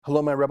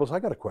Hello, my rebels.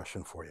 I got a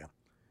question for you.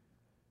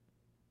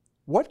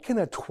 What can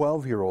a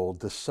 12-year-old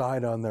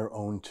decide on their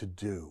own to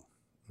do?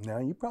 Now,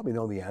 you probably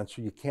know the answer.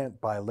 You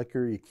can't buy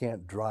liquor, you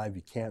can't drive,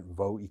 you can't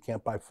vote, you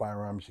can't buy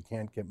firearms, you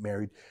can't get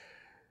married.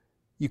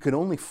 You can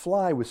only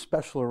fly with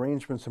special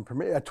arrangements and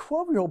permit. A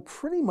 12-year-old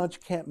pretty much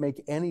can't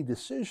make any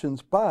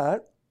decisions,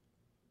 but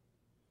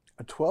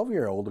a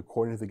 12-year-old,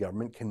 according to the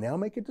government, can now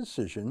make a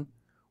decision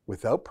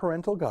without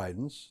parental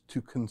guidance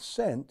to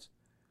consent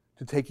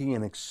to taking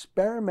an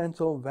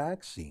experimental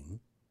vaccine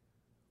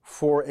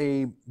for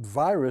a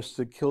virus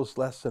that kills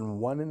less than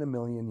 1 in a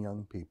million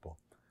young people.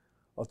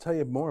 I'll tell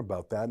you more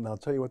about that, and I'll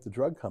tell you what the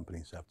drug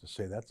companies have to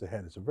say. That's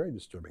ahead. It's a very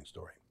disturbing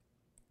story.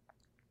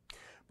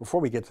 Before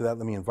we get to that,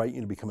 let me invite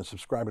you to become a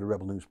subscriber to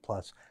Rebel News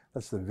Plus.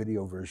 That's the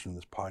video version of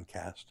this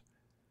podcast.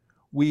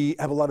 We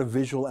have a lot of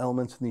visual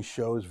elements in these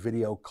shows,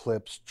 video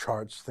clips,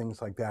 charts,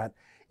 things like that.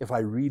 If I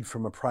read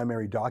from a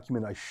primary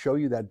document, I show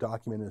you that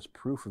document as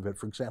proof of it.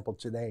 For example,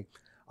 today,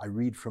 I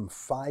read from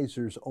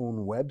Pfizer's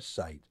own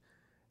website.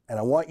 And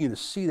I want you to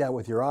see that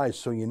with your eyes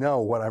so you know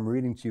what I'm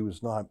reading to you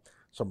is not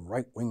some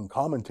right-wing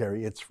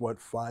commentary. It's what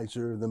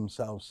Pfizer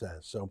themselves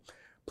says. So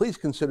please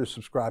consider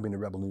subscribing to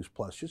Rebel News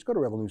Plus. Just go to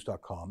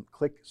rebelnews.com,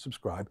 click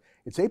subscribe.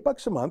 It's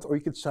 $8 a month, or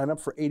you could sign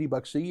up for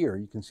 $80 a year.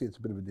 You can see it's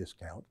a bit of a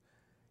discount.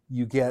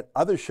 You get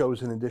other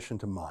shows in addition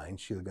to mine,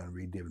 Sheila Gunn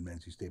Reid, David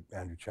Menzies,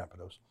 Andrew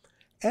Chapados.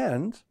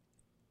 And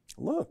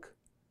look,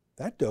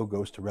 that dough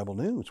goes to Rebel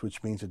News,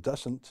 which means it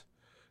doesn't,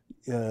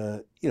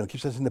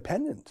 keeps us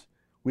independent.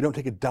 We don't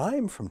take a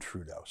dime from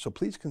Trudeau, so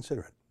please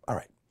consider it. All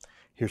right,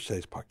 here's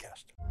today's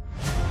podcast.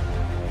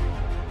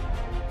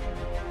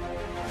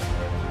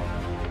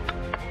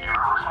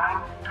 You're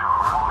listening to a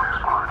Rebel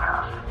News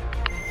podcast.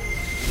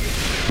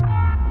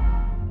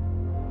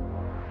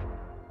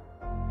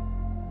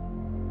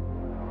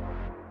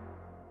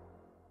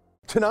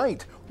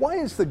 Tonight, why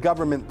is the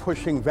government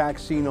pushing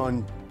vaccine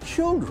on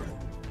children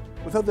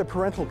without their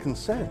parental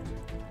consent?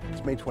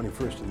 It's May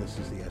 21st, and this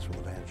is the Ezra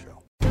Levant Show.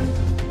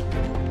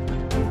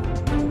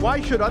 Why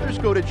should others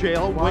go to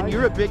jail when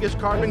you're the biggest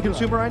carbon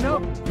consumer I know?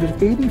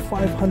 There's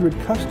 8,500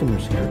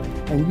 customers here,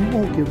 and you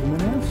won't give them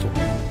an answer.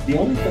 The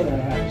only thing I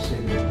have to say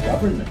to the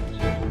government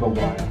about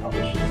why I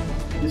publish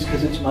it is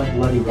because it's my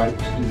bloody right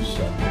to do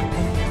so.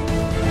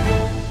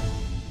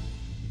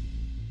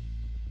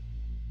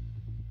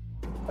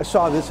 I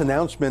saw this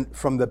announcement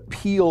from the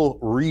Peel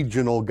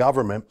Regional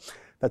Government.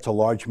 That's a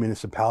large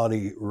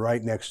municipality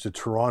right next to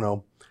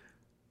Toronto.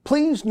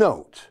 Please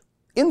note,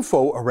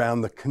 info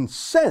around the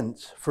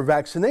consent for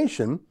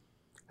vaccination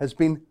has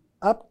been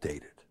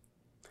updated.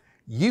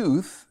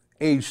 Youth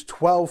aged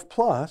 12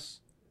 plus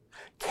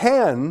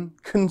can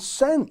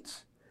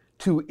consent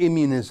to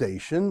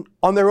immunization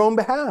on their own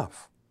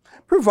behalf,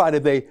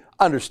 provided they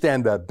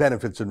understand the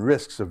benefits and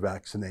risks of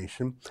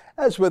vaccination.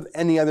 As with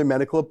any other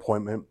medical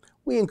appointment,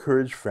 we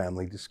encourage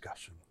family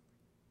discussion.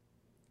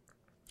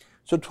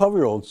 So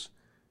 12-year-olds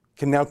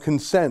can now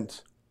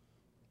consent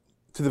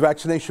to the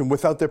vaccination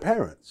without their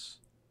parents.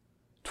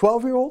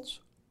 12-year-olds?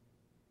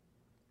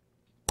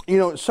 You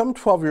know, some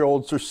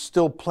 12-year-olds are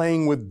still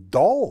playing with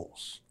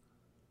dolls.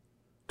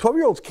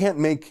 12-year-olds can't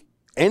make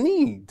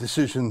any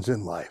decisions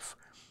in life.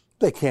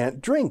 They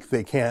can't drink,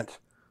 they can't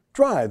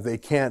drive, they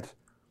can't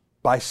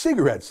buy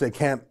cigarettes, they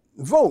can't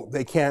vote,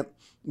 they can't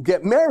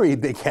get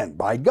married, they can't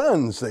buy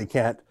guns, they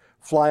can't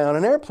fly on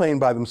an airplane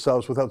by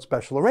themselves without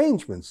special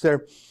arrangements.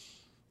 They're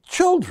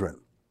children.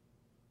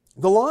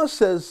 The law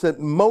says that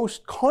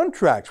most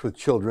contracts with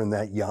children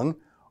that young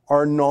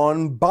are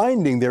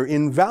non-binding. They're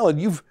invalid.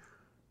 You've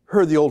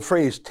heard the old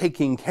phrase,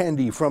 taking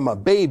candy from a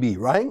baby,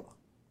 right?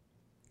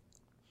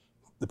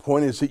 The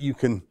point is that you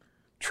can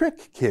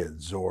trick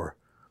kids or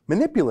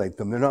manipulate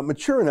them. They're not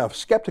mature enough,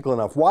 skeptical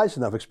enough, wise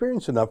enough,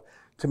 experienced enough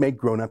to make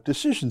grown-up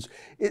decisions.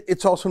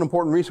 It's also an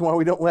important reason why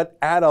we don't let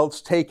adults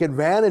take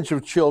advantage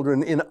of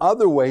children in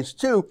other ways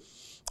too.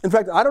 In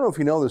fact, I don't know if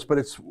you know this, but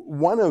it's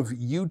one of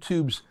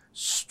YouTube's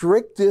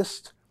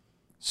strictest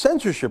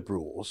censorship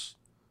rules.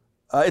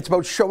 It's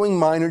about showing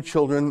minor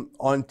children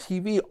on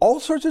TV. All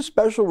sorts of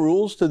special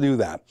rules to do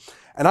that.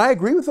 And I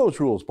agree with those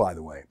rules, by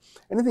the way.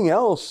 Anything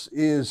else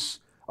is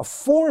a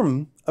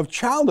form of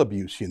child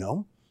abuse, you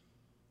know.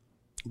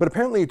 But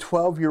apparently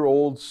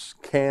 12-year-olds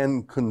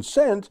can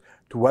consent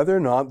to whether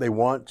or not they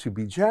want to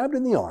be jabbed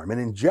in the arm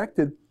and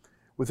injected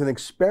with an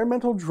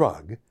experimental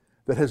drug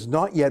that has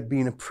not yet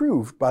been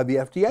approved by the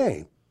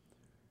FDA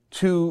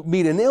to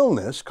meet an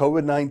illness,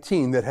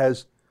 COVID-19, that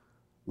has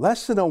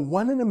less than a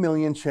 1 in a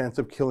million chance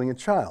of killing a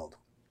child.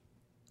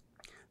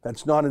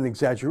 That's not an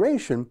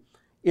exaggeration.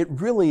 It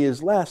really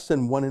is less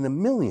than 1 in a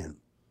million.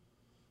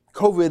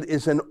 COVID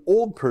is an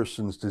old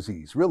person's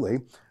disease,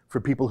 really,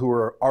 for people who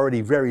are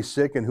already very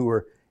sick and who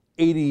are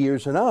 80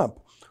 years and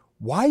up.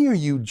 Why are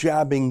you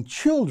jabbing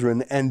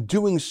children and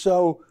doing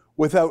so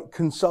without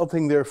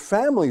consulting their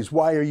families?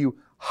 Why are you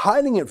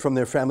hiding it from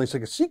their families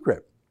like a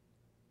secret?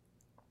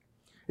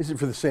 Is it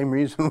for the same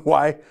reason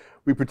why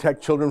we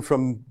protect children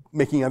from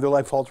making other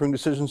life-altering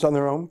decisions on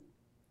their own?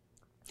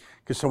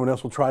 because someone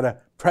else will try to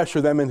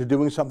pressure them into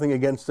doing something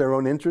against their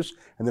own interests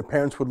and their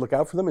parents would look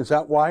out for them? Is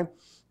that why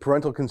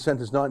parental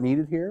consent is not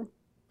needed here?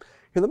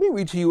 Here, let me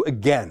read to you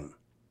again.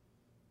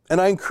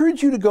 And I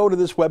encourage you to go to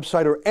this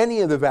website or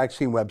any of the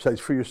vaccine websites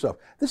for yourself.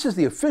 This is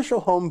the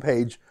official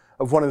homepage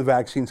of one of the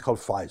vaccines called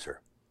Pfizer.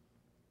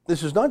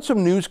 This is not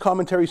some news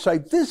commentary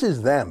site. This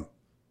is them.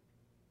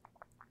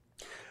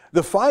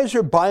 The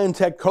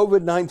Pfizer-BioNTech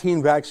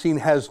COVID-19 vaccine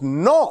has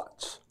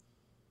not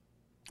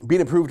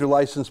been approved or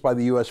licensed by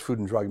the U.S. Food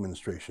and Drug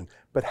Administration,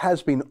 but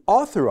has been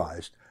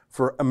authorized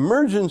for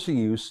emergency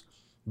use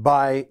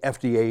by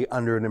FDA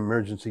under an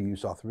emergency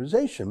use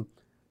authorization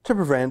to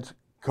prevent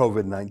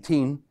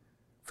COVID-19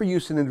 for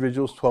use in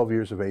individuals 12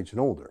 years of age and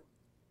older.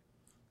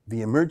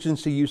 The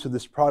emergency use of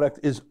this product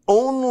is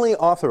only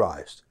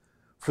authorized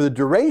for the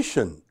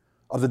duration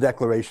of the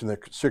declaration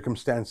that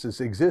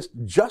circumstances exist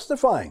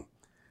justifying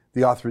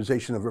the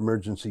authorization of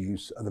emergency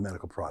use of the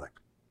medical product,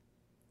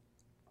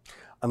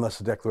 unless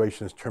the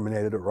declaration is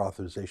terminated or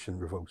authorization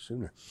revoked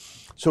sooner.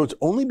 So it's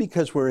only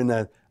because we're in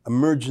an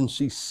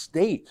emergency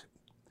state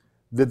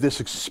that this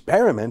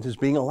experiment is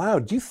being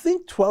allowed. Do you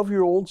think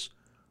 12-year-olds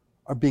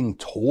are being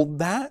told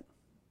that?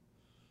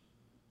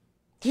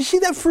 Do you see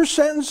that first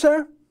sentence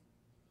there?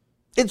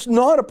 It's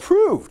not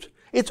approved.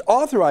 It's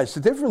authorized. The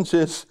difference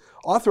is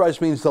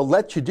authorized means they'll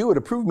let you do it.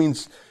 Approved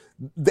means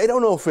they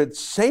don't know if it's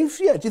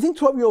safe yet. Do you think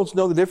 12-year-olds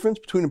know the difference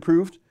between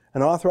approved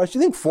and authorized? Do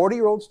you think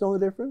 40-year-olds know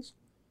the difference?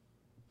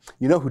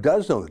 You know who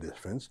does know the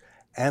difference?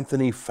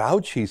 Anthony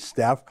Fauci's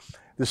staff,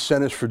 the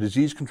Centers for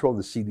Disease Control,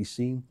 the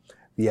CDC,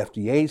 the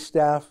FDA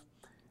staff.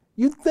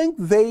 You'd think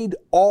they'd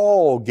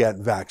all get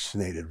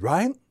vaccinated,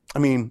 right? I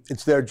mean,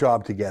 it's their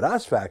job to get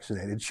us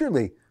vaccinated.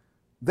 Surely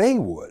they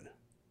would,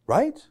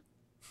 right?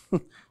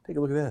 Take a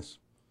look at this.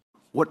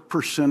 What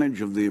percentage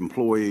of the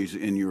employees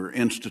in your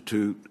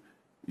institute,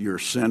 your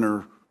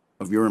center,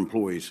 of your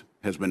employees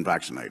has been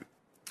vaccinated?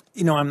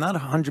 You know, I'm not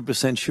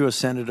 100% sure,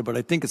 Senator, but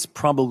I think it's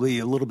probably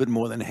a little bit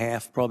more than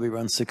half, probably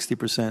around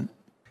 60%.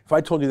 If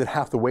I told you that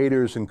half the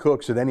waiters and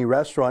cooks at any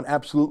restaurant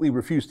absolutely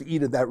refuse to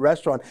eat at that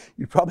restaurant,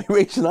 you'd probably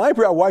raise an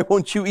eyebrow. Why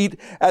won't you eat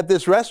at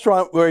this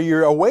restaurant where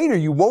you're a waiter?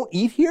 You won't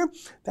eat here?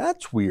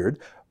 That's weird.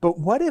 But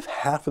what if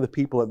half of the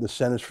people at the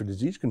Centers for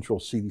Disease Control,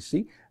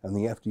 CDC, and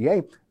the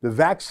FDA, the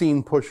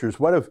vaccine pushers,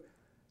 what if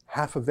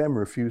half of them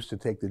refuse to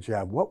take the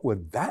jab? What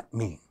would that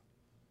mean?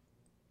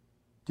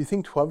 Do you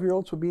think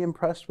 12-year-olds would be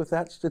impressed with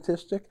that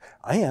statistic?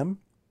 I am.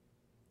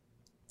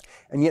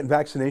 And yet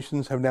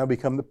vaccinations have now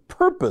become the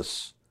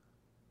purpose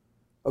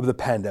of the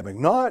pandemic,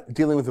 not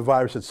dealing with the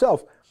virus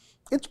itself.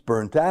 It's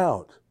burnt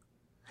out.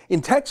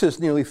 In Texas,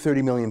 nearly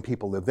 30 million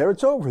people live there.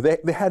 It's over.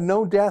 They had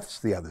no deaths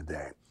the other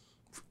day.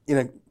 In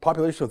a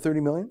population of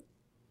 30 million,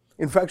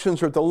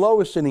 infections are at the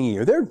lowest in a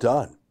year. They're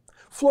done.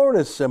 Florida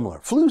is similar.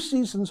 Flu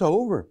season's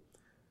over.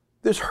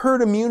 There's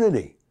herd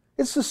immunity.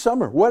 It's the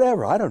summer,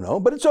 whatever, I don't know,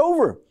 but it's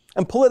over.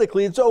 And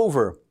politically, it's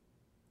over.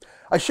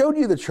 I showed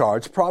you the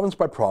charts, province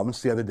by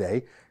province, the other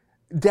day.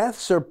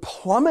 Deaths are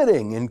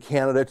plummeting in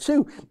Canada,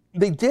 too.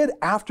 They did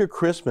after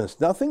Christmas.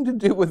 Nothing to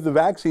do with the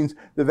vaccines.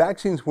 The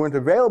vaccines weren't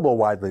available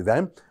widely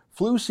then.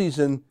 Flu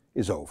season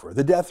is over.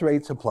 The death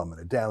rates have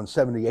plummeted, down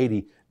 70,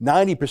 80,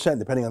 90%,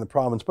 depending on the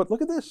province. But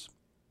look at this.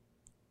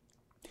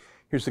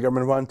 Here's the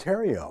government of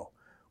Ontario,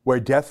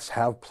 where deaths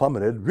have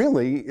plummeted.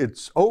 Really,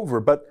 it's over,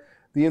 but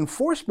the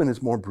enforcement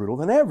is more brutal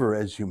than ever,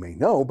 as you may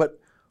know. But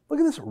look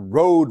at this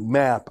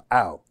roadmap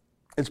out.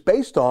 It's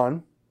based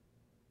on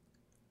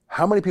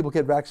how many people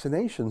get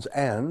vaccinations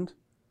and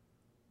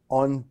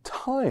on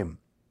time.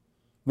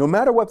 No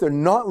matter what, they're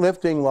not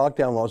lifting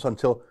lockdown laws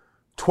until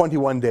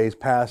 21 days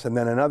pass and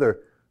then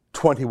another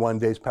 21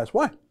 days pass.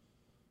 Why?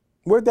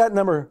 Where'd that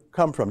number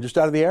come from? Just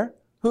out of the air?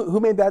 Who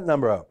made that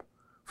number up?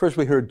 First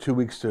we heard 2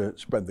 weeks to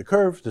spread the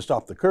curve, to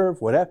stop the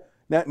curve, whatever.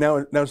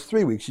 Now it's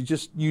 3 weeks.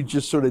 You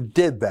just sort of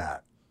did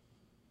that.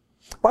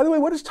 By the way,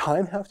 what does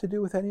time have to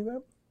do with any of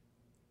it?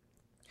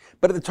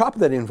 But at the top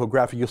of that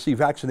infographic, you'll see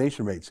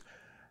vaccination rates.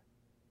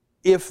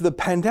 If the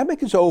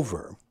pandemic is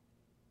over,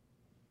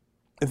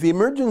 if the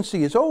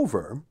emergency is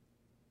over,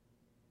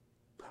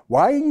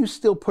 why are you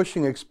still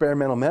pushing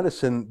experimental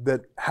medicine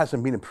that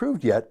hasn't been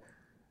approved yet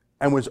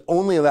and was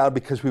only allowed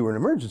because we were in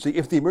an emergency?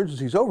 If the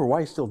emergency is over, why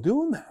are you still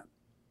doing that?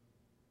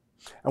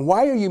 And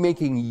why are you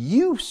making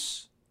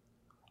use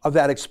of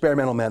that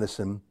experimental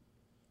medicine,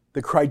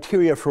 the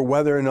criteria for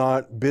whether or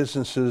not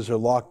businesses are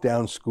locked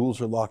down, schools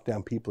are locked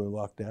down, people are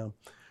locked down?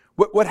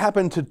 What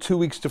happened to 2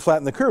 weeks to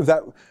flatten the curve?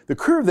 The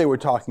curve they were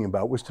talking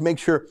about was to make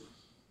sure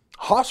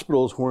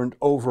hospitals weren't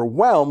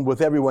overwhelmed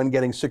with everyone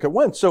getting sick at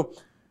once. So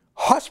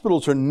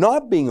hospitals are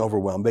not being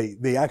overwhelmed.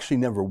 They actually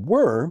never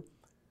were.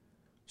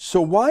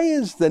 So why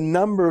is the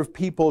number of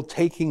people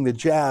taking the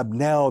jab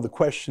now the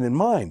question in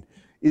mind?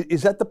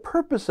 Is that the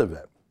purpose of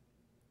it?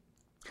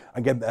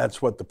 Again,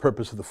 that's what the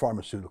purpose of the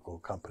pharmaceutical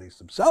companies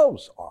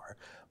themselves are.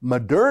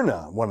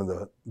 Moderna, one of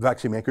the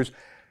vaccine makers,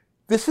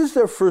 this is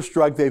their first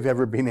drug they've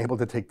ever been able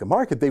to take to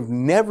market. They've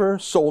never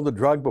sold a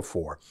drug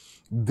before.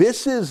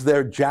 This is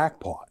their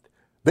jackpot.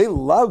 They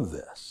love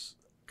this.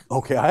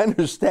 Okay, I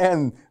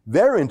understand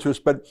their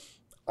interest, but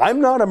I'm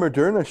not a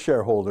Moderna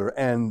shareholder,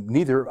 and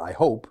neither, I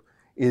hope,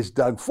 is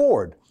Doug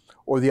Ford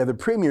or the other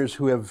premiers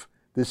who have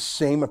this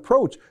same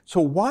approach. So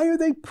why are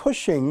they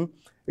pushing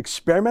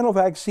experimental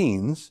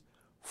vaccines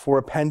for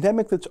a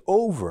pandemic that's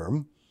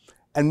over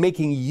and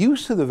making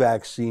use of the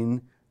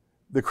vaccine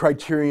the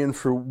criterion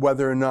for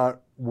whether or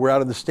not we're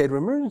out of the state of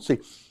emergency?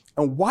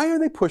 And why are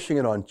they pushing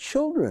it on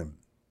children?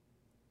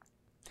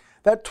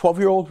 That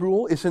 12-year-old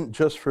rule isn't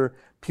just for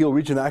Peel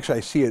Region. Actually,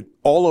 I see it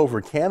all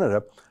over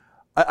Canada.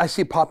 I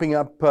see it popping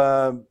up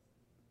in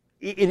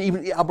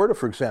even Alberta,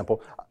 for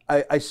example.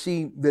 I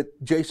see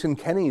that Jason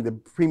Kenney, the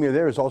premier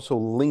there, is also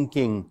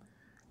linking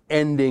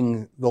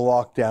ending the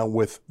lockdown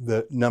with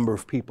the number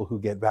of people who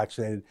get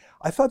vaccinated.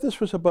 I thought this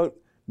was about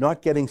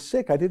not getting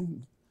sick. I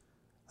didn't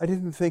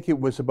think it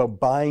was about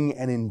buying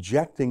and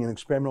injecting an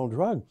experimental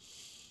drug.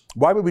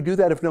 Why would we do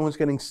that if no one's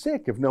getting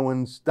sick, if no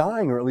one's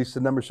dying, or at least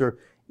the numbers are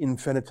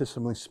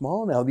infinitesimally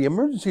small now? The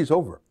emergency is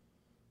over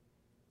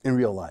in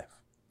real life,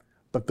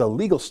 but the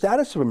legal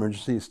status of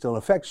emergency is still in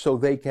effect, so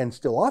they can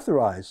still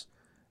authorize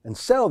and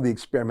sell the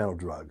experimental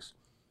drugs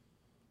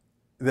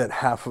that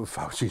half of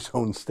Fauci's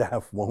own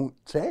staff won't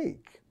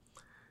take.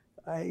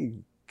 I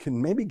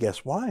can maybe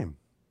guess why.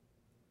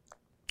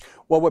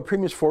 Well, what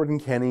Premiers Ford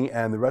and Kenney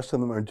and the rest of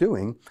them are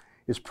doing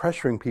is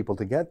pressuring people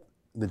to get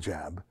the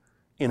jab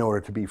in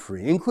order to be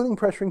free, including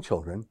pressuring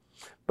children.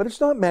 But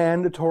it's not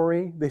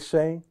mandatory, they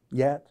say,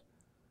 yet.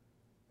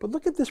 But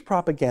look at this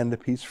propaganda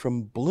piece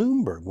from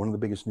Bloomberg, one of the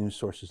biggest news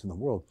sources in the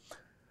world.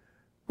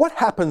 What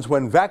happens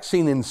when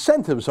vaccine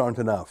incentives aren't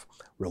enough?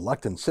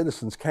 Reluctant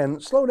citizens can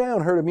slow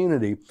down herd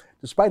immunity.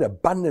 Despite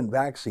abundant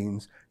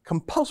vaccines,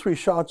 compulsory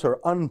shots are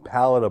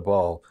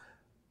unpalatable,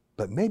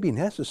 but maybe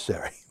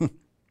necessary.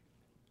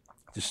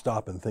 Just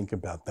stop and think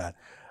about that.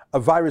 A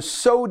virus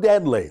so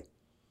deadly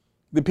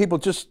that people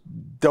just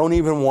don't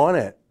even want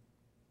it.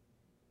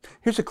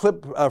 Here's a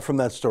clip from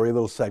that story, a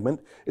little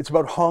segment. It's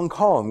about Hong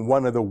Kong,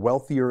 one of the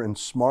wealthier and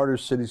smarter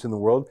cities in the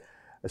world,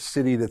 a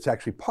city that's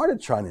actually part of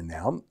China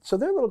now, so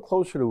they're a little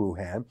closer to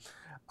Wuhan.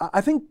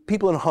 I think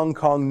people in Hong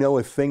Kong know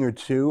a thing or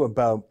two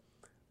about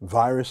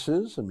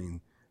viruses. I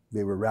mean,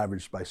 they were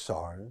ravaged by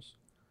SARS.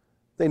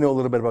 They know a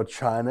little bit about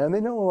China, and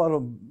they know a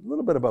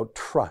little bit about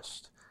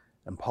trust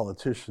and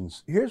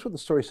politicians. Here's what the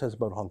story says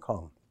about Hong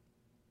Kong.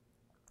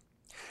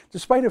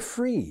 Despite a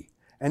free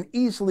and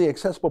easily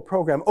accessible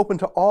program open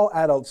to all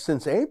adults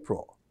since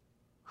April,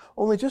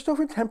 only just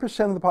over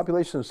 10% of the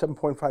population of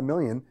 7.5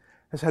 million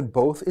has had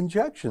both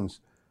injections,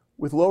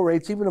 with low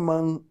rates even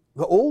among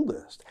the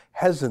oldest.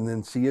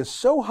 Hesitancy is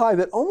so high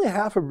that only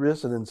half of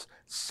residents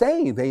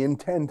say they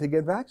intend to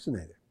get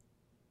vaccinated.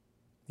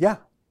 Yeah,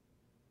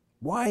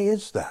 why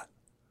is that?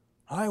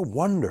 I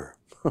wonder.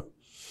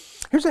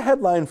 Here's a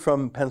headline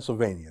from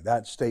Pennsylvania.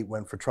 That state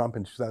went for Trump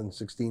in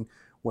 2016,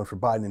 went for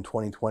Biden in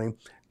 2020.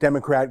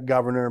 Democrat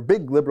governor,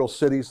 big liberal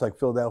cities like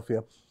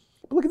Philadelphia.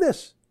 But look at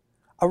this,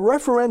 a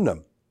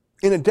referendum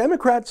in a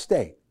Democrat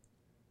state.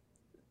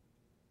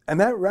 And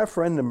that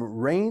referendum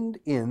reined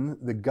in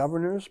the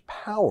governor's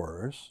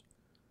powers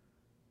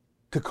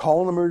to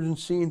call an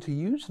emergency and to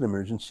use an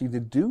emergency to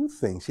do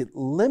things. It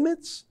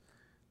limits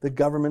the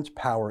government's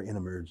power in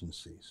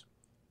emergencies.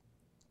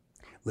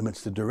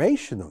 Limits the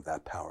duration of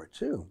that power,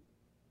 too.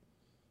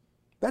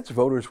 That's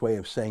voters' way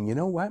of saying, you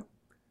know what?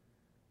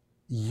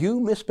 You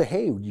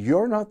misbehaved.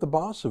 You're not the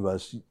boss of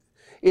us.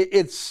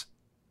 It's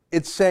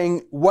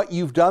saying what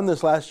you've done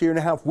this last year and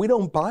a half, we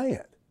don't buy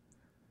it.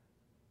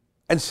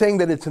 And saying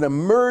that it's an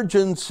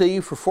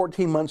emergency for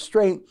 14 months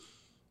straight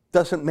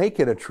doesn't make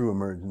it a true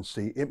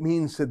emergency. It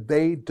means that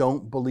they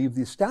don't believe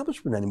the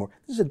establishment anymore.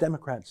 This is a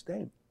Democrat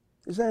state.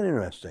 Isn't that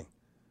interesting?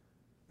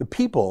 The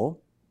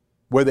people,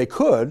 where they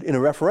could, in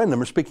a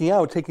referendum, are speaking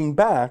out, taking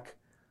back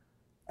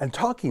and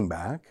talking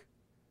back.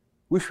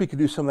 Wish we could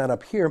do some of that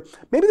up here.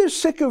 Maybe they're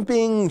sick of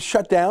being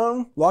shut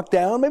down, locked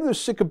down. Maybe they're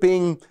sick of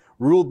being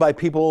ruled by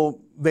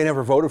people they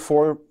never voted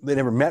for, they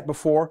never met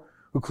before,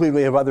 who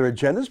clearly have other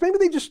agendas. Maybe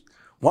they just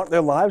want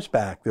their lives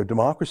back, their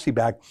democracy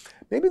back.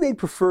 Maybe they'd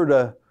prefer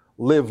to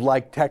live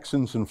like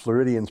Texans and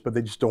Floridians, but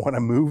they just don't want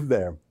to move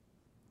there.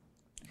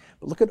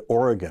 But look at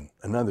Oregon,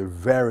 another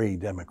very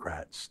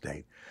Democrat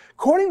state.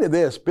 According to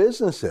this,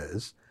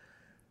 businesses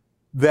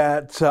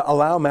that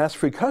allow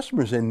mask-free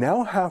customers in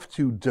now have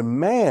to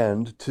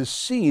demand to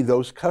see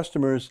those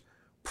customers'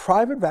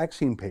 private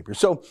vaccine papers.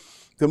 So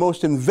the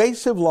most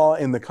invasive law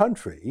in the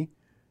country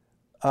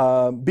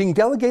being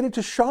delegated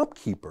to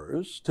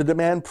shopkeepers to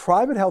demand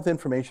private health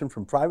information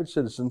from private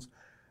citizens.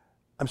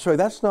 I'm sorry,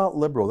 that's not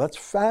liberal, that's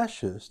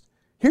fascist.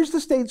 Here's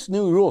the state's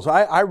new rules.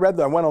 I read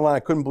them, I went online, I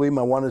couldn't believe them,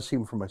 I wanted to see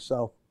them for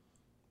myself.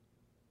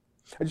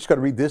 I just got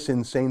to read this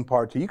insane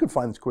part too. You can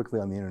find this quickly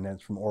on the internet,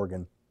 it's from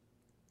Oregon.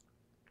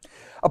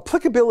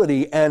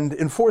 Applicability and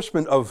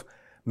enforcement of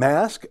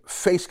mask,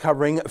 face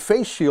covering,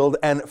 face shield,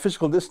 and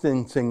physical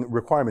distancing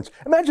requirements.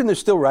 Imagine they're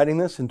still writing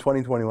this in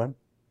 2021.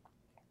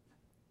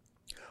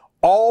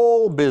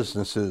 All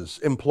businesses,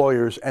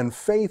 employers, and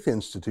faith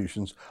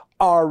institutions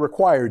are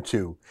required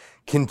to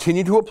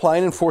continue to apply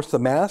and enforce the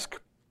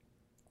mask,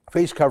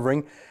 face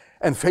covering,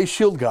 and face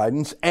shield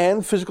guidance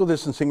and physical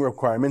distancing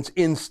requirements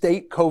in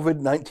state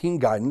COVID-19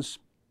 guidance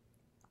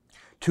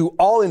to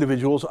all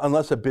individuals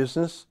unless a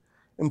business,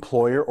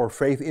 employer, or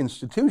faith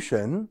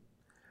institution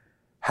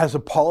has a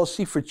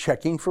policy for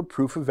checking for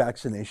proof of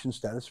vaccination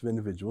status of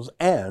individuals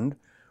and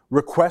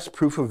requests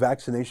proof of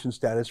vaccination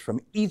status from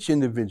each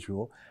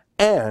individual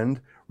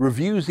and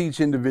reviews each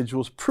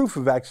individual's proof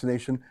of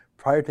vaccination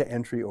prior to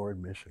entry or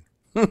admission.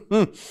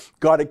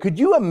 Got it. Could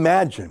you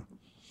imagine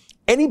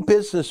any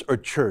business or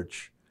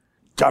church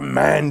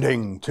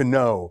demanding to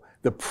know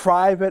the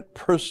private,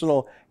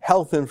 personal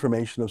health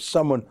information of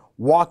someone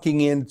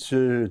walking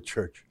into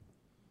church?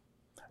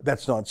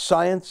 That's not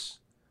science.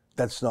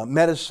 That's not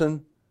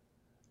medicine.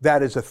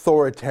 That is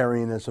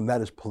authoritarianism.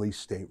 That is police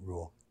state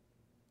rule.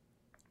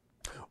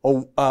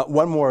 Oh,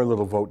 one more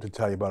little vote to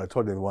tell you about. I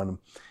told you the one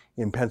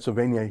in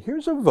Pennsylvania.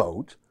 Here's a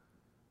vote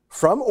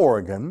from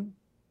Oregon.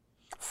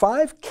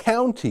 5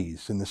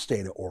 counties in the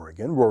state of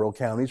Oregon, rural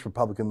counties,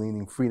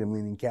 Republican-leaning,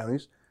 freedom-leaning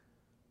counties,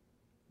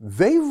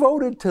 they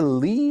voted to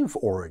leave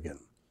Oregon.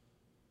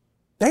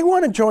 They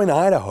want to join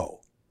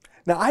Idaho.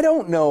 Now, I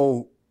don't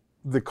know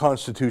the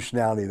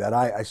constitutionality that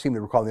I seem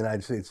to recall the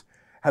United States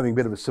having a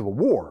bit of a civil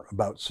war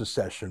about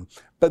secession.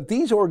 But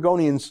these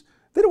Oregonians,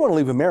 they don't want to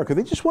leave America.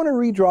 They just want to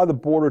redraw the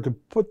border to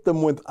put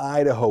them with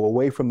Idaho,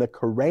 away from the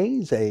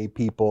Kareze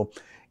people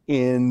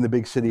in the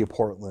big city of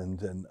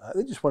Portland. And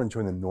they just want to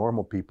join the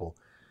normal people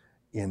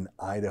in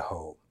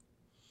Idaho.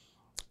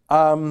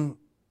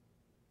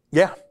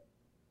 Yeah,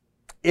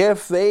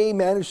 if they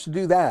manage to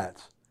do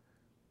that,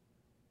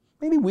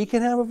 maybe we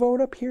can have a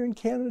vote up here in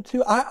Canada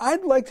too.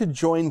 I'd like to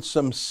join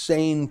some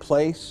sane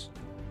place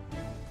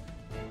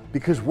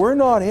because we're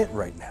not it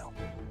right now.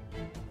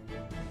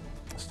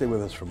 Stay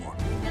with us for more.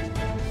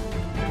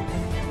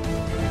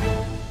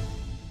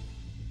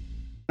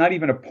 Not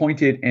even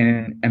appointed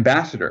an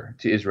ambassador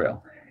to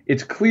Israel.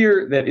 It's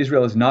clear that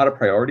Israel is not a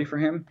priority for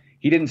him.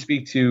 He didn't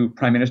speak to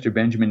Prime Minister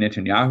Benjamin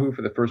Netanyahu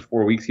for the first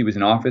 4 weeks he was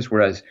in office,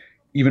 whereas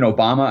even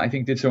Obama, I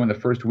think, did so in the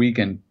first week,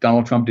 and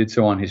Donald Trump did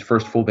so on his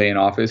first full day in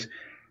office.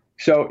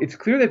 So it's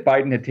clear that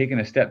Biden had taken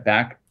a step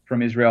back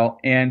from Israel,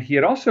 and he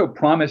had also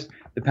promised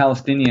the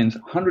Palestinians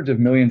hundreds of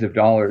millions of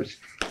dollars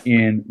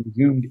in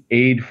resumed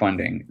aid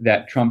funding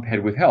that Trump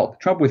had withheld.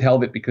 Trump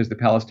withheld it because the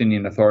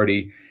Palestinian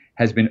Authority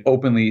has been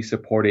openly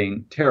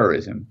supporting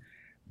terrorism.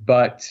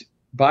 But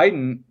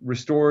Biden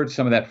restored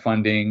some of that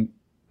funding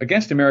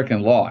against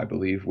American law, I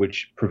believe,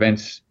 which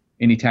prevents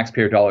any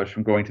taxpayer dollars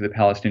from going to the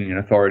Palestinian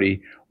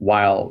Authority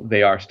while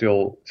they are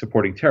still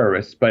supporting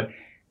terrorists. But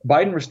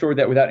Biden restored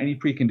that without any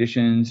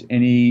preconditions,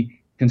 any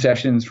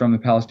concessions from the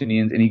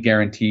Palestinians, any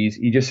guarantees.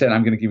 He just said,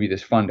 I'm going to give you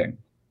this funding.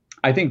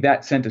 I think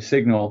that sent a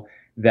signal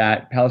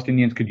that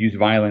Palestinians could use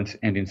violence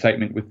and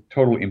incitement with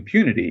total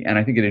impunity. And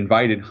I think it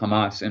invited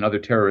Hamas and other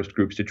terrorist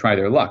groups to try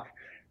their luck.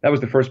 That was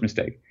the first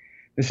mistake.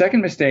 The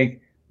second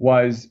mistake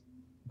was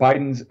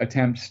Biden's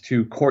attempts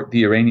to court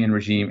the Iranian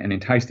regime and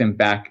entice them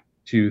back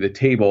to the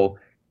table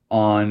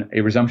on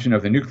a resumption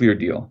of the nuclear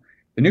deal.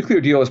 The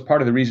nuclear deal is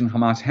part of the reason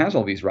Hamas has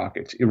all these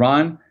rockets.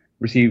 Iran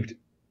received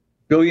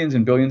billions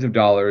and billions of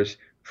dollars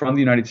from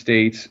the United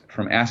States,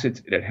 from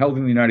assets it had held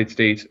in the United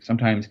States,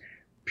 sometimes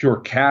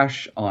pure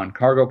cash on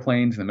cargo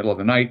planes in the middle of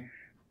the night,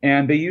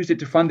 and they used it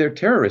to fund their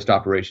terrorist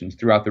operations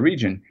throughout the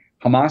region.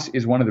 Hamas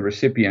is one of the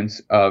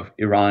recipients of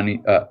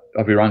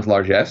Iran's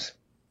largesse,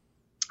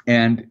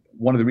 and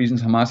one of the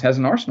reasons Hamas has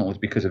an arsenal is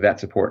because of that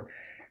support.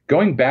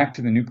 Going back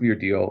to the nuclear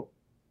deal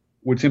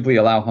would simply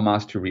allow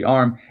Hamas to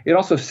rearm. It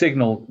also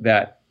signaled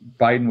that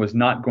Biden was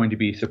not going to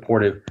be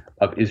supportive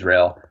of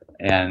Israel.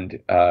 And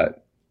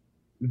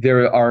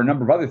there are a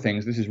number of other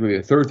things. This is really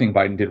the third thing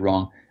Biden did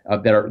wrong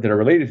that are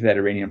related to that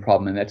Iranian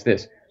problem, and that's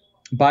this.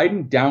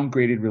 Biden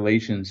downgraded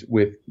relations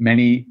with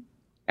many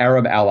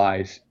Arab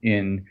allies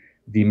in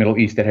the Middle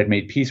East that had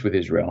made peace with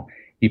Israel.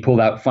 He pulled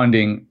out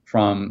funding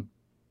from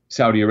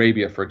Saudi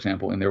Arabia, for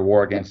example, in their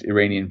war against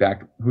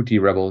Iranian-backed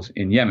Houthi rebels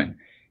in Yemen.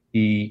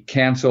 He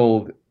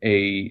canceled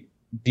a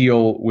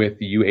deal with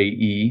the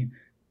UAE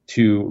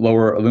to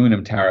lower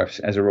aluminum tariffs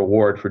as a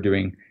reward for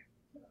doing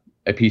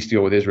a peace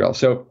deal with Israel.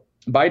 So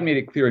Biden made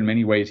it clear in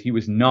many ways he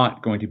was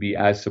not going to be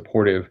as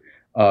supportive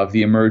of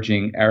the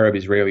emerging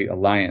Arab-Israeli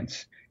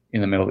alliance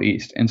in the Middle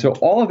East. And so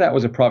all of that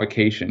was a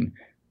provocation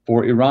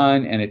for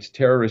Iran and its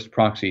terrorist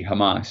proxy,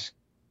 Hamas,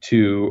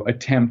 to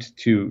attempt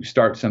to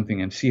start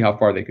something and see how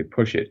far they could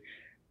push it.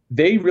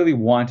 They really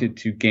wanted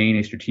to gain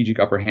a strategic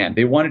upper hand.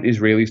 They wanted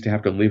Israelis to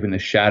have to live in the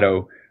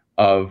shadow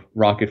of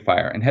rocket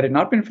fire. And had it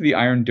not been for the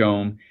Iron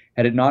Dome,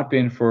 had it not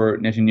been for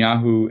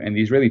Netanyahu and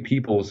the Israeli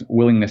people's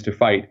willingness to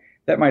fight,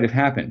 that might have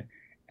happened.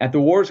 At the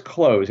war's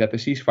close, at the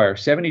ceasefire,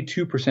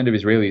 72% of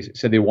Israelis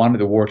said they wanted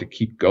the war to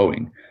keep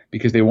going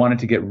because they wanted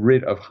to get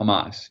rid of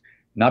Hamas.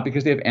 Not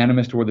because they have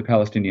animus toward the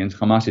Palestinians.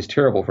 Hamas is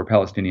terrible for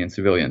Palestinian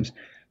civilians.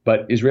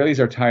 But Israelis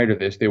are tired of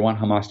this. They want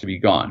Hamas to be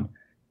gone.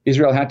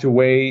 Israel had to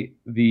weigh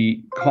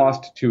the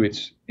cost to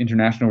its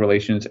international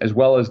relations as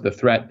well as the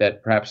threat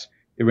that perhaps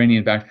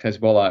Iranian-backed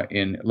Hezbollah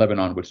in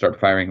Lebanon would start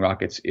firing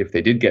rockets if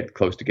they did get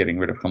close to getting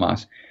rid of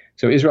Hamas.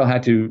 So Israel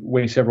had to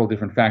weigh several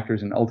different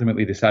factors and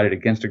ultimately decided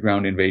against a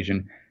ground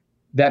invasion.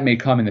 That may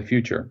come in the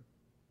future.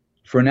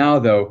 For now,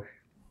 though,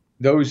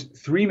 those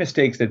three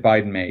mistakes that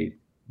Biden made,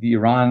 the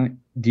Iran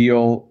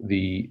deal,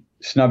 the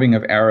snubbing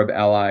of Arab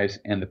allies,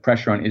 and the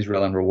pressure on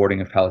Israel and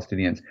rewarding of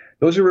Palestinians,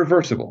 those are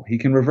reversible. He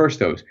can reverse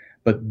those,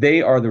 but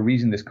they are the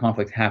reason this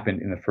conflict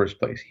happened in the first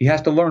place. He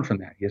has to learn from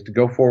that. He has to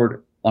go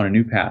forward on a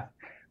new path.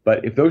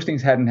 But if those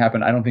things hadn't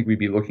happened, I don't think we'd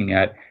be looking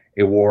at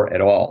a war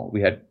at all.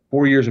 We had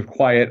 4 years of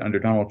quiet under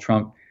Donald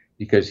Trump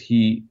because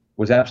he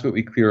was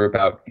absolutely clear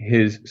about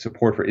his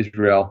support for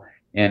Israel.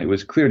 And it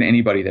was clear to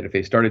anybody that if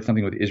they started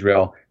something with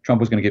Israel, Trump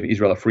was going to give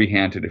Israel a free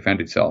hand to defend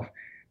itself.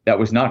 That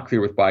was not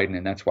clear with Biden,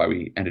 and that's why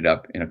we ended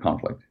up in a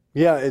conflict.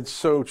 Yeah, it's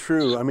so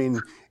true. I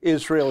mean,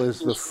 Israel is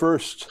the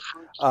first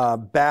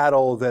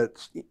battle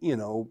that,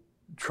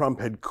 Trump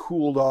had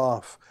cooled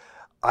off.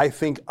 I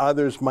think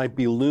others might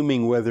be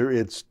looming, whether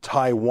it's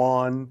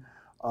Taiwan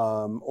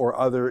or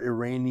other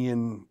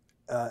Iranian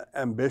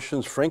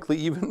ambitions, frankly,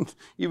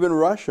 even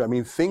Russia. I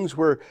mean,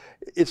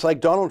 it's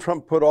like Donald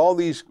Trump put all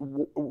these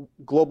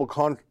global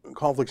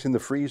conflicts in the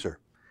freezer,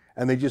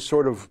 and they just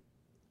sort of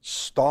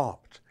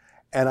stopped.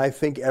 And I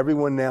think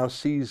everyone now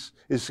is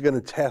going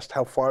to test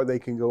how far they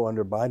can go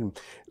under Biden.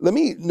 Let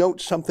me note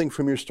something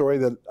from your story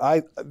that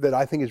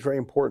I think is very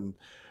important.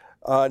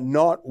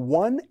 Not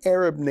one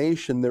Arab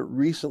nation that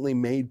recently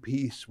made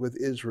peace with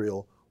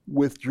Israel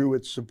withdrew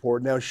its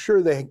support. Now,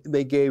 sure,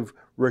 they gave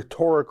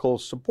rhetorical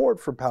support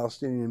for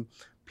Palestinian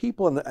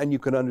people, and you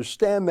can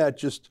understand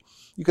that.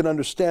 You can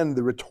understand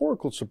the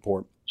rhetorical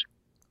support.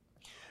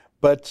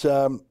 But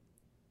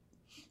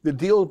the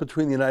deal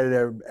between the United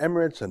Arab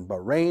Emirates and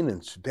Bahrain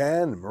and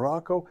Sudan and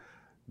Morocco,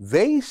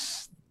 they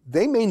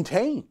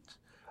maintained.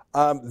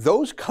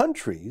 Those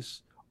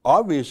countries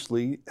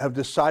obviously have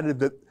decided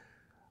that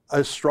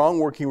a strong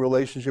working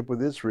relationship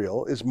with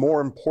Israel is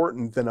more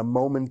important than a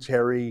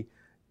momentary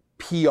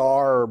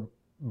PR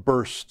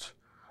burst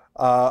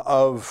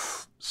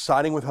of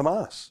siding with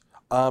Hamas.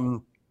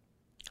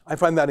 I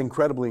find that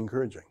incredibly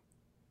encouraging.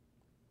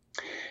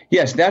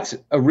 Yes, that's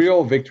a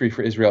real victory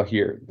for Israel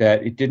here,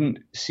 that it didn't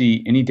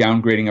see any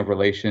downgrading of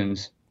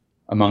relations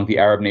among the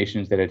Arab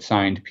nations that had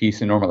signed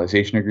peace and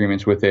normalization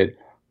agreements with it.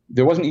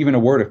 There wasn't even a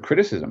word of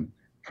criticism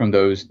from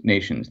those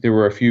nations. There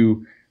were a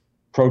few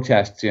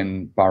protests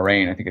in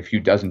Bahrain. I think a few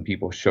dozen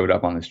people showed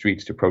up on the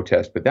streets to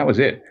protest, but that was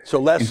it. So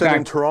less than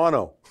in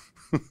Toronto.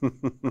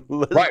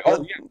 Right.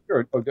 Oh, yeah,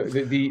 sure.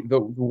 The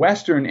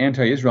Western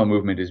anti-Israel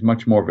movement is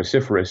much more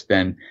vociferous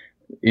than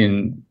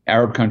in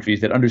Arab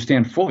countries that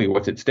understand fully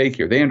what's at stake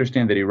here. They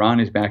understand that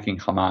Iran is backing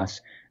Hamas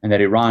and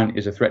that Iran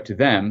is a threat to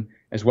them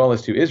as well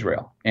as to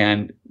Israel.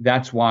 And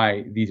that's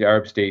why these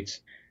Arab states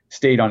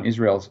stayed on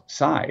Israel's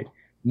side.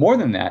 More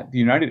than that, the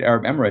United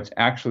Arab Emirates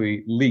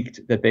actually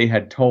leaked that they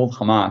had told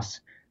Hamas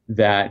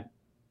that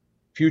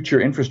future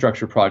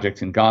infrastructure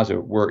projects in Gaza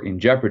were in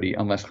jeopardy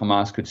unless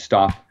Hamas could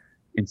stop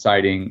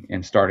inciting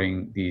and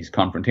starting these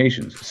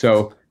confrontations.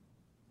 So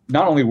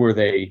not only were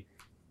they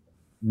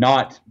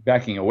not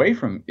backing away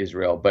from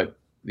Israel, but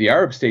the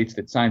Arab states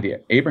that signed the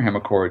Abraham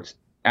Accords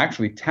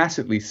actually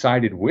tacitly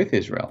sided with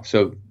Israel.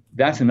 So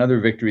that's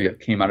another victory that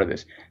came out of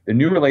this. The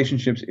new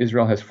relationships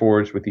Israel has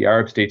forged with the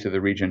Arab states of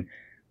the region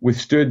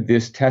withstood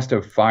this test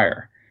of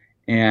fire.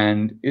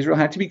 And Israel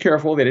had to be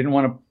careful. They didn't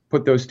want to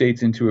put those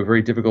states into a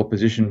very difficult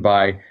position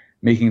by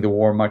making the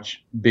war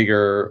much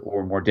bigger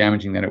or more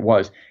damaging than it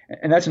was.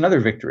 And that's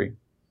another victory.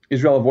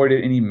 Israel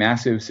avoided any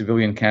massive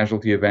civilian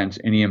casualty events,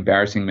 any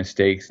embarrassing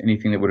mistakes,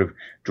 anything that would have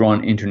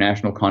drawn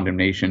international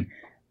condemnation.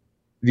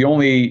 The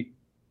only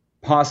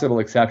possible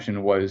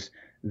exception was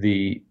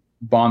the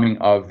bombing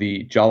of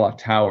the Jallah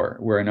Tower,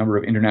 where a number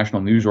of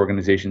international news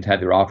organizations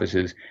had their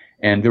offices,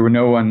 and there was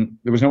no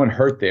one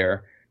hurt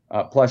there.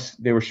 Plus,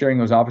 they were sharing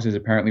those offices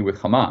apparently with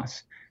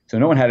Hamas, so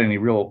no one had any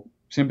real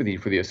sympathy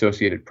for the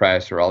Associated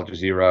Press or Al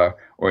Jazeera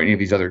or any of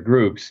these other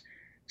groups.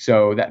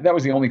 So that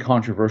was the only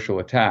controversial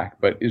attack,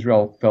 but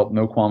Israel felt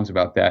no qualms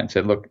about that and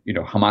said, look,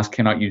 Hamas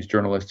cannot use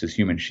journalists as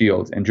human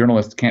shields, and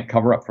journalists can't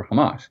cover up for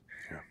Hamas.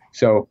 Yeah.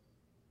 So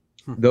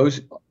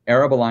those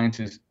Arab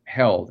alliances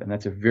held, and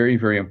that's a very,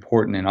 very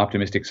important and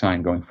optimistic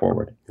sign going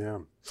forward. Yeah.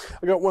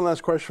 I got one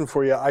last question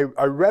for you.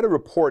 I read a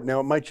report,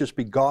 now it might just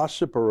be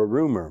gossip or a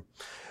rumor,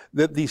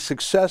 that the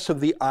success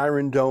of the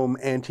Iron Dome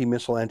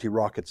anti-missile,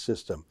 anti-rocket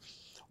system,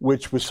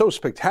 which was so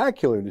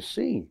spectacular to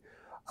see,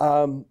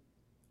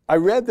 I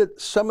read that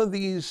some of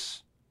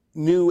these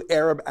new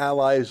Arab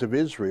allies of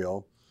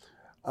Israel,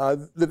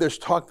 that there's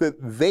talk that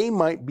they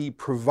might be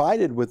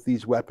provided with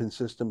these weapon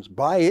systems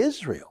by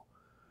Israel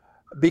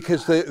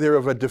because they're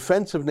of a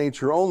defensive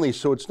nature only.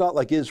 So it's not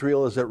like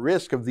Israel is at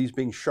risk of these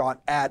being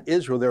shot at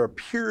Israel. They're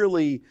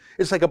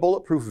it's like a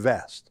bulletproof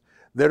vest.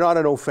 They're not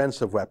an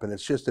offensive weapon.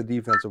 It's just a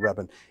defensive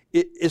weapon.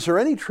 Is there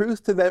any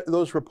truth to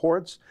those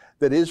reports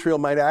that Israel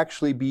might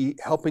actually be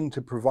helping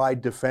to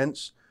provide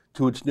defense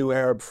to its new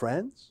Arab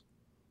friends?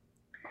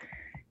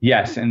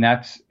 Yes, and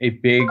that's a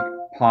big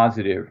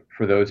positive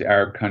for those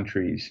Arab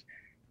countries.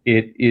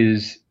 It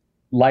is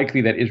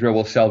likely that Israel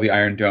will sell the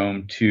Iron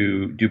Dome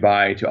to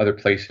Dubai, to other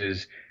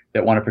places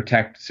that want to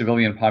protect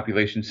civilian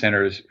population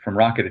centers from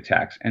rocket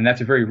attacks. And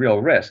that's a very real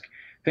risk.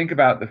 Think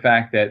about the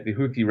fact that the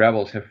Houthi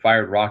rebels have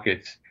fired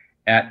rockets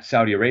at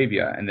Saudi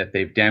Arabia and that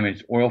they've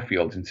damaged oil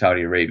fields in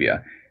Saudi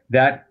Arabia.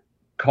 That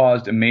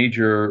caused a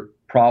major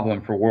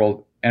problem for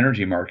world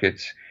energy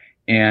markets.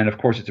 And of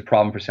course, it's a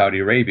problem for Saudi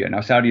Arabia.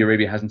 Now, Saudi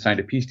Arabia hasn't signed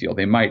a peace deal.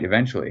 They might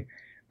eventually.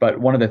 But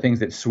one of the things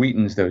that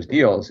sweetens those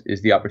deals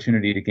is the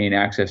opportunity to gain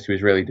access to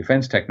Israeli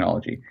defense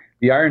technology.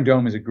 The Iron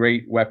Dome is a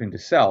great weapon to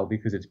sell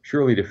because it's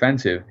purely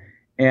defensive.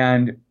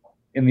 And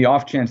in the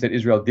off chance that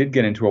Israel did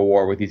get into a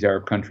war with these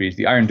Arab countries,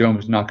 the Iron Dome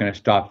is not going to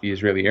stop the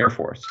Israeli Air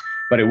Force.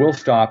 But it will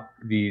stop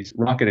these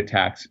rocket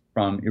attacks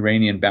from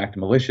Iranian-backed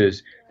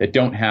militias that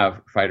don't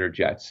have fighter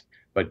jets,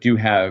 but do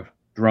have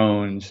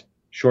drones,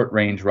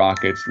 short-range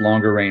rockets,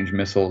 longer-range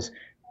missiles.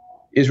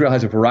 Israel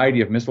has a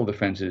variety of missile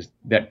defenses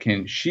that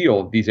can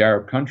shield these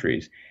Arab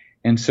countries.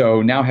 And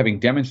so now, having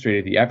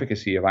demonstrated the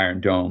efficacy of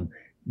Iron Dome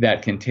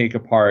that can take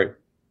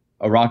apart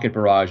a rocket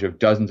barrage of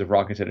dozens of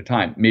rockets at a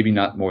time, maybe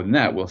not more than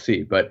that, we'll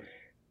see, but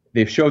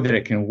they've showed that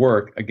it can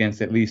work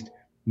against at least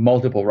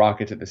multiple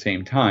rockets at the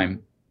same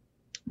time.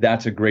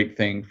 That's a great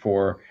thing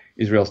for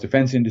Israel's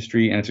defense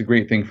industry, and it's a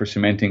great thing for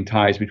cementing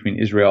ties between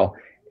Israel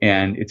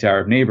and its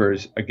Arab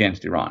neighbors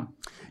against Iran.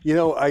 You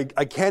know, I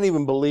can't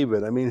even believe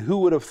it. I mean, who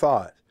would have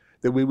thought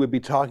that we would be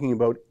talking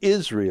about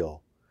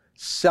Israel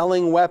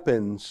selling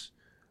weapons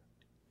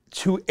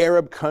to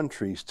Arab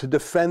countries to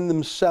defend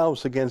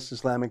themselves against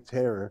Islamic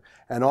terror,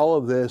 and all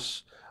of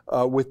this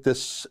with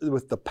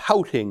the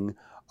pouting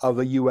of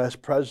a U.S.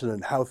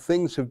 president, how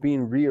things have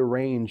been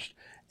rearranged.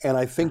 And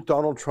I think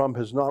Donald Trump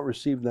has not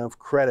received enough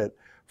credit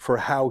for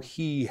how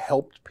he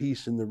helped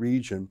peace in the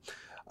region.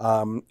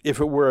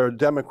 If it were a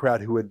Democrat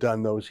who had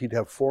done those, he'd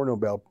have 4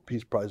 Nobel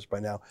Peace Prizes by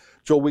now.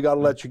 Joel, we got to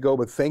let you go,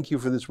 but thank you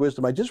for this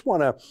wisdom. I just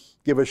want to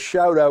give a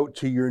shout out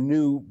to your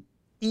new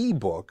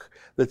ebook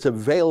that's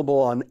available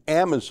on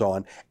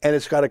Amazon, and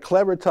it's got a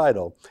clever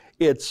title.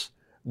 It's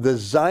The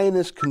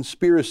Zionist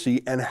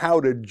Conspiracy and How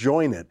to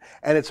Join It.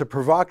 And it's a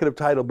provocative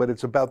title, but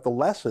it's about the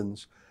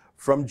lessons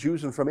from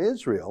Jews and from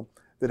Israel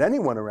that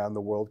anyone around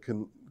the world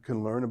can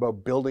learn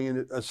about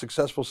building a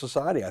successful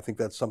society. I think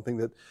that's something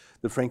that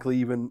frankly,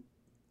 even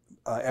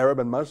Arab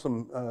and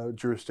Muslim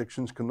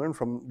jurisdictions can learn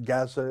from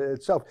Gaza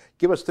itself.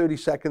 Give us 30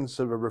 seconds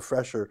of a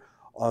refresher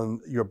on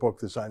your book,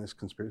 The Zionist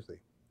Conspiracy.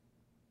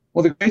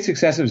 Well, the great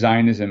success of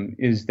Zionism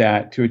is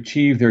that to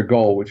achieve their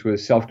goal, which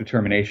was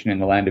self-determination in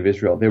the land of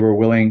Israel, they were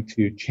willing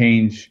to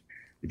change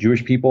the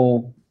Jewish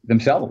people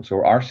themselves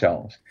or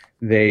ourselves.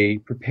 They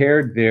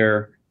prepared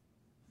their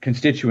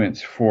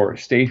constituents for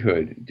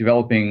statehood,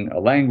 developing a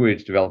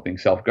language, developing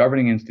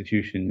self-governing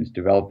institutions,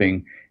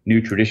 developing new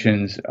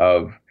traditions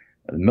of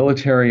the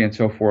military and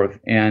so forth.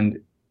 And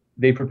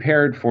they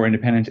prepared for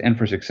independence and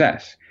for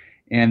success.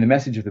 And the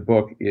message of the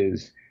book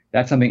is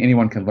that's something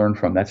anyone can learn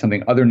from. That's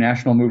something other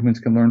national movements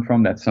can learn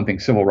from. That's something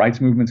civil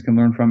rights movements can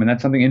learn from. And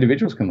that's something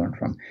individuals can learn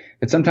from.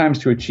 That sometimes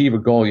to achieve a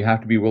goal, you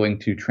have to be willing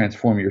to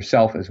transform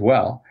yourself as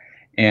well.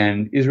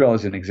 And Israel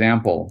is an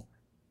example,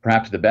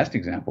 perhaps the best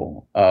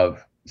example,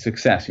 of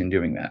success in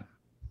doing that.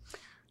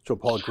 Joel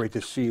Pollak, great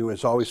to see you.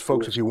 As always,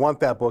 folks, if you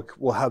want that book,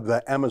 we'll have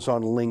the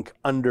Amazon link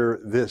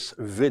under this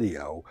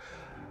video.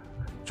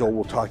 Joel,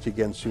 we'll talk to you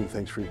again soon.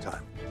 Thanks for your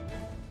time.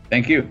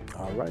 Thank you.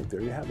 All right,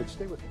 there you have it.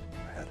 Stay with me.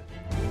 Go ahead.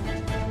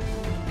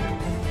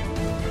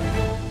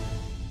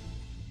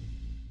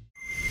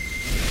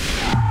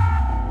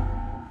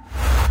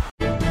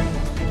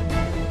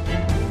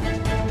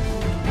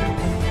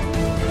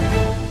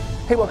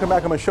 Hey, welcome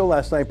back on my show.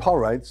 Last night, Paul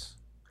writes,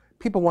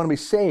 people want to be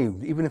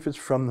saved, even if it's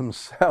from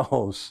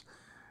themselves.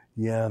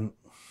 Yeah.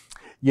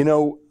 You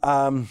know,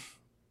 I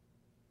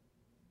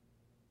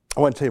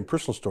want to tell you a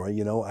personal story.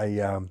 You know,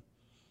 I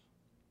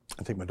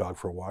take my dog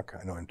for a walk.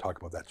 I know I don't talk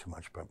about that too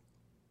much, but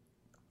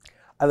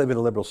I live in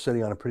a liberal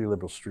city on a pretty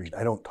liberal street.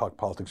 I don't talk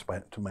politics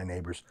to my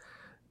neighbors.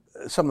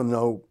 Some of them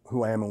know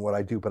who I am and what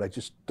I do, but I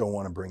just don't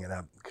want to bring it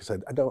up because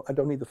I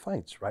don't need the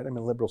fights, right? I'm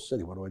in a liberal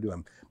city. What do?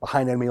 I'm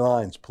behind enemy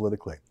lines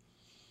politically.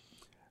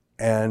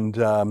 And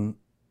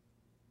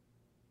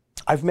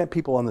I've met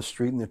people on the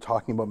street and they're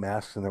talking about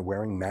masks and they're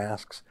wearing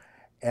masks,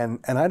 and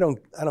I don't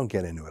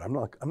get into it. I'm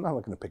not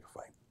looking to pick a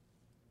fight.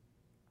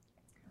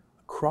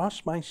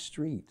 Across my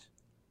street,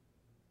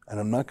 and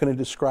I'm not going to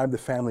describe the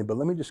family, but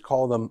let me just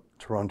call them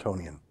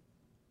Torontonian.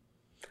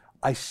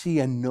 I see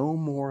a no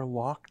more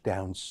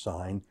lockdown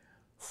sign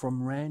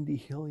from Randy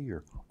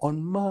Hillier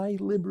on my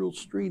liberal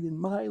street in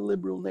my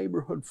liberal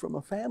neighborhood from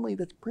a family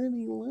that's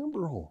pretty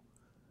liberal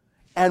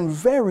and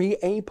very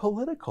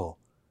apolitical.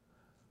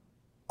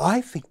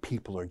 I think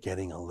people are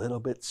getting a little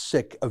bit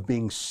sick of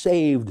being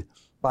saved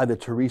by the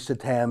Theresa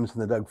Tams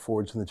and the Doug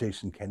Fords and the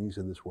Jason Kennys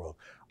of this world.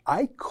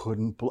 I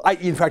couldn't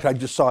believe, in fact, I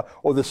just saw,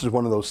 this is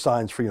one of those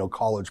signs for,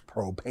 college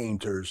pro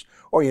painters,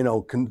 or,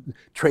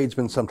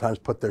 tradesmen sometimes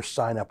put their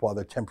sign up while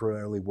they're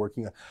temporarily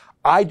working.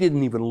 I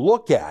didn't even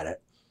look at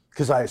it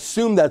because I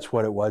assumed that's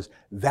what it was.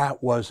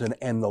 That was an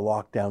end the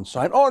lockdown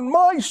sign on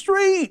my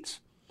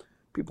street.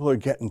 People are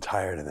getting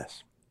tired of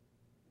this.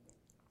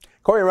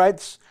 Corey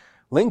writes,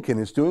 Lincoln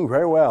is doing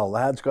very well.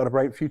 Lad's got a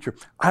bright future.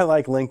 I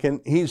like Lincoln.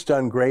 He's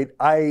done great.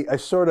 I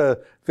sort of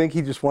think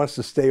he just wants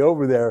to stay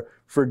over there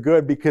for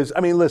good because,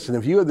 I mean, listen,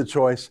 if you had the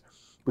choice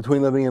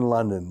between living in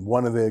London,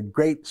 one of the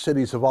great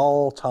cities of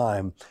all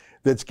time,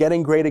 that's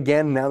getting great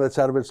again now that's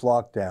out of its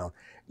lockdown.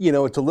 You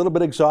know, it's a little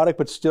bit exotic,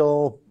 but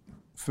still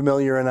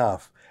familiar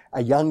enough.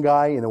 A young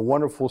guy in a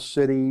wonderful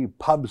city,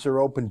 pubs are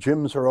open,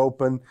 gyms are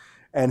open,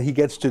 and he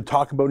gets to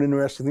talk about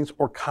interesting things,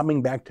 or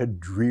coming back to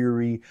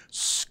dreary,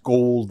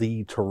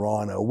 scoldy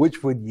Toronto.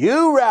 Which would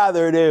you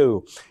rather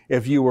do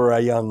if you were a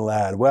young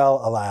lad?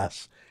 Well,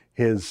 alas,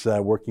 his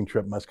working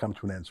trip must come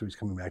to an end, so he's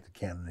coming back to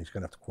Canada. He's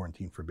going to have to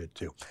quarantine for a bit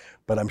too.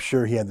 But I'm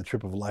sure he had the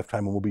trip of a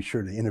lifetime, and we'll be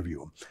sure to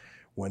interview him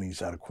when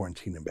he's out of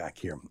quarantine and back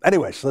here.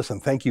 Anyways, listen,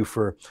 thank you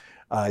for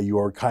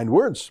your kind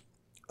words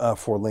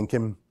for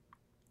Lincoln.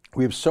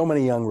 We have so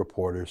many young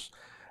reporters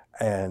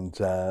and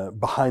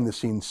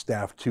behind-the-scenes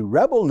staff too.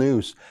 Rebel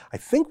News, I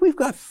think we've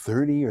got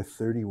 30 or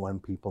 31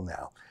 people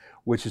now,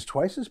 which is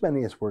twice as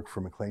many as work for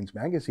Maclean's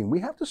Magazine.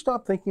 We have to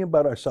stop thinking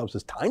about ourselves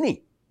as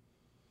tiny,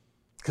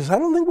 because I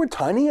don't think we're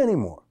tiny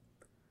anymore.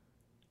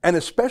 And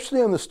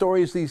especially on the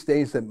stories these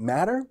days that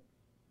matter,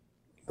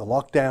 the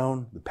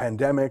lockdown, the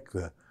pandemic,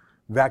 the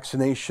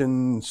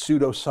vaccination,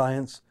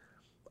 pseudoscience,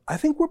 I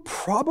think we're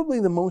probably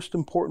the most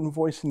important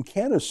voice in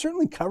Canada,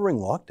 certainly covering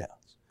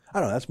lockdowns. I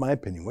don't know, that's my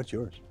opinion. What's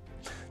yours?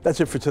 That's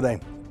it for today.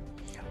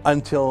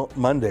 Until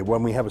Monday,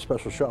 when we have a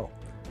special show.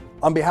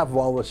 On behalf of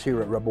all of us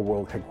here at Rebel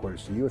World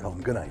Headquarters, to you at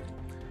home, good night,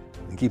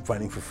 and keep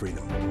fighting for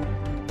freedom.